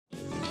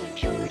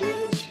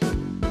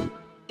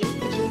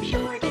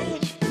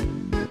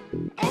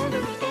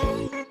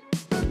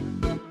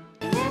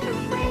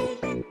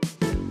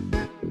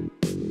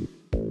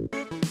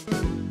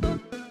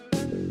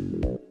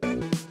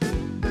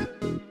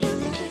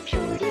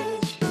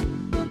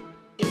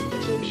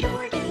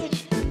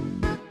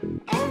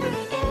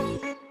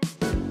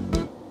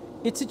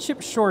it's a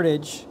chip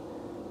shortage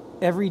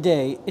every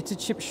day. It's a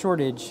chip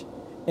shortage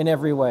in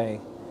every way.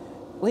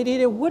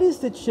 Ladyada, what is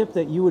the chip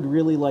that you would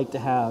really like to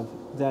have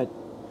that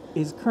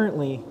is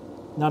currently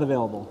not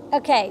available?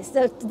 Okay,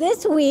 so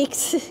this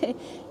week's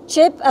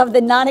chip of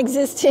the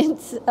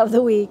non-existence of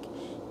the week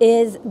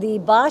is the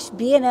Bosch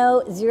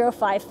B&O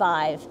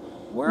 055.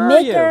 Where are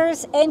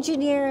Makers,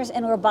 engineers,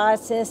 and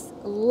roboticists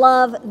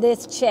love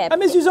this chip. I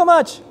miss you so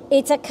much.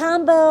 It's a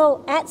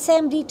combo at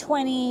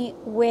SAMD20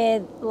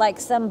 with like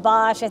some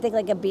Bosch, I think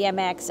like a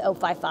BMX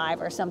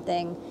 055 or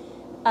something,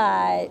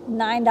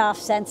 9-off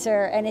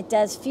sensor, and it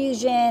does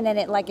fusion and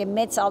it like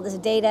emits all this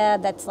data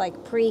that's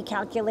like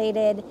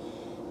pre-calculated.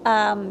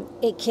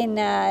 It can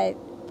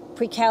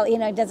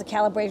it does a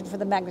calibration for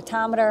the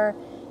magnetometer.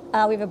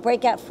 We have a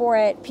breakout for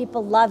it.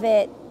 People love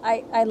it.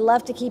 I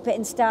love to keep it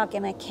in stock,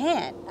 and I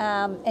can't.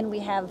 And we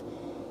have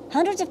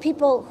hundreds of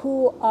people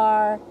who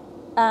are...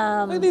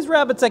 Look at these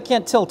rabbits that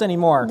can't tilt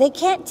anymore. They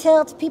can't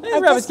tilt. These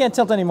rabbits can't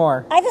tilt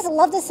anymore. I just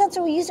love the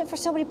sensor. We use it for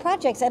so many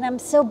projects, and I'm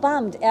so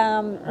bummed.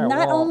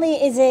 Not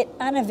only is it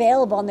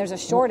unavailable and there's a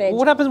shortage...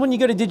 What happens when you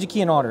go to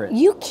DigiKey and order it?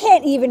 You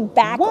can't even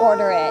back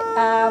order it.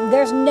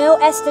 There's no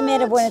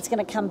estimate of when it's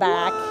going to come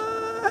back.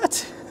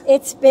 What?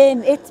 It's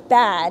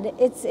bad.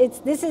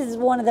 This is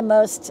one of the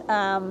most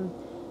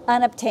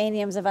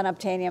unobtainiums of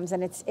unobtainiums,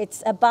 and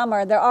it's a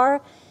bummer.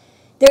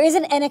 There is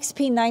an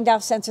NXP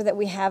 9-DOF sensor that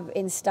we have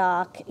in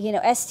stock. You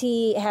know,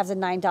 ST has a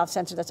 9-DOF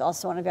sensor that's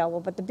also unavailable,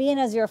 but the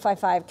B&O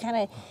 055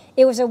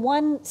 it was a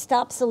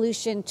one-stop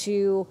solution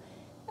to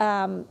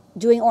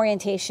doing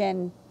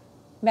orientation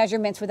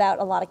measurements without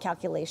a lot of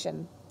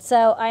calculation.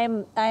 So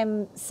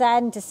I'm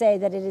saddened to say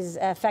that it is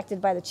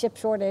affected by the chip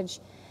shortage.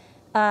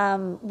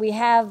 We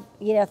have,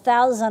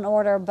 thousands on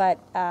order, but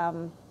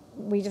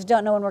we just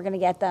don't know when we're going to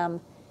get them.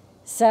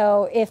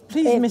 So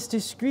please,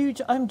 Mr.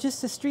 Scrooge, I'm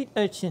just a street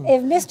urchin.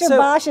 If Mr.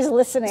 Bosch is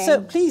listening. So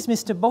please,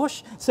 Mr.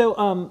 Bosch.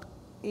 So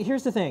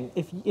here's the thing.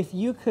 If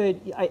you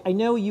could, I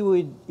know you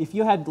would, if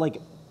you had like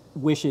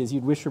wishes,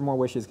 you'd wish for more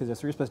wishes because that's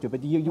what you're supposed to do.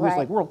 But you wish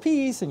like world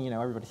peace and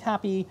everybody's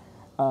happy,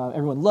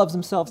 everyone loves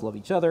themselves, love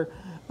each other.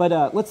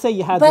 But let's say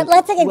you had. But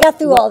let's say you got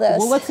through all those.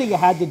 Well, let's say you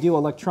had to do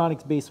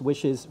electronics-based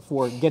wishes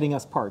for getting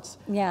us parts.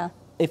 Yeah.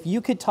 If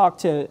you could talk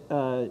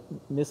to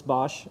Miss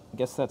Bosch, I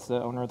guess that's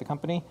the owner of the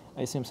company,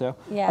 I assume so.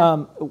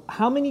 Yeah.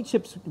 How many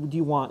chips do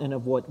you want and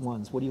of what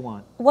ones? What do you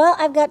want? Well,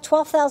 I've got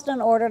 12,000 on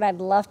order and I'd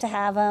love to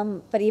have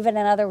them, but even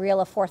another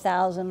reel of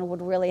 4,000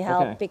 would really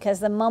help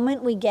because the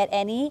moment we get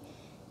any,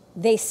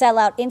 they sell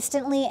out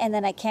instantly and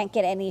then I can't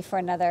get any for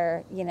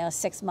another,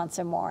 6 months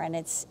or more, and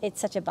it's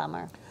such a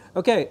bummer.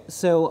 Okay,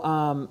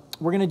 so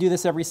we're going to do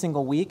this every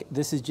single week.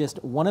 This is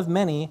just one of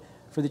many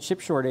for the chip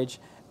shortage.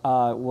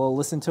 We'll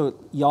listen to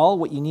y'all,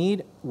 what you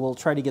need. We'll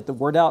try to get the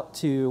word out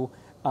to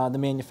the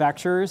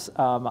manufacturers.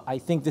 I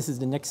think this is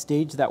the next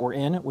stage that we're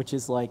in, which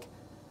is like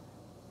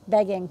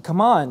begging. Come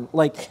on,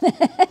 like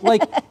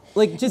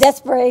just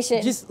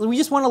desperation. We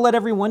just want to let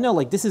everyone know,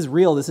 like, this is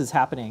real. This is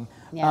happening.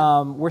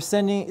 Yeah. We're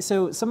sending.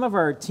 So some of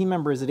our team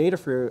members at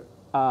Adafruit,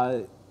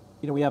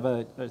 we have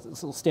a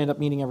little stand-up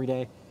meeting every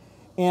day,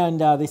 and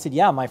they said,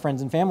 yeah, my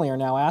friends and family are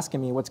now asking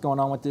me what's going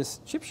on with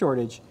this chip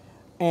shortage.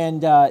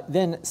 And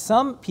then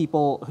some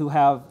people who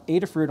have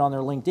Adafruit on their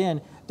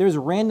LinkedIn, there's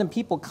random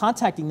people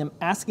contacting them,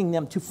 asking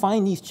them to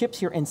find these chips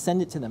here and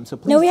send it to them. So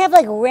please. No, we have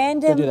like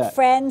random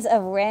friends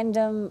of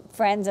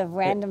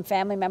random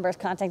family members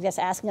contacting us,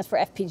 asking us for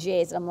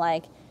FPGAs. And I'm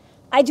like,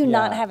 I do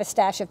not have a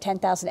stash of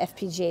 10,000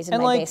 FPGAs in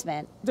my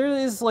basement. There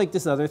is like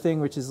this other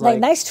thing, which is like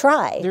nice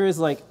try. There is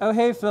like, oh,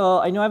 hey,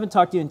 Phil, I know I haven't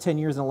talked to you in 10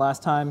 years and the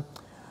last time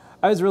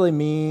I was really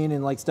mean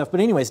and like stuff.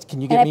 But anyways,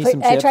 can you give me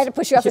some chips? I tried to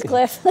push you off the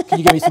cliff. Can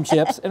you give me some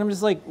chips? And I'm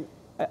just like,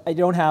 I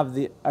don't have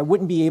I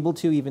wouldn't be able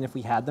to even if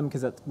we had them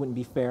because that wouldn't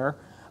be fair.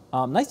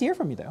 Nice to hear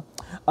from you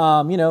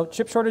though.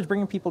 Chip shortage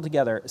bringing people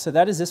together. So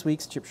that is this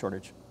week's chip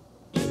shortage.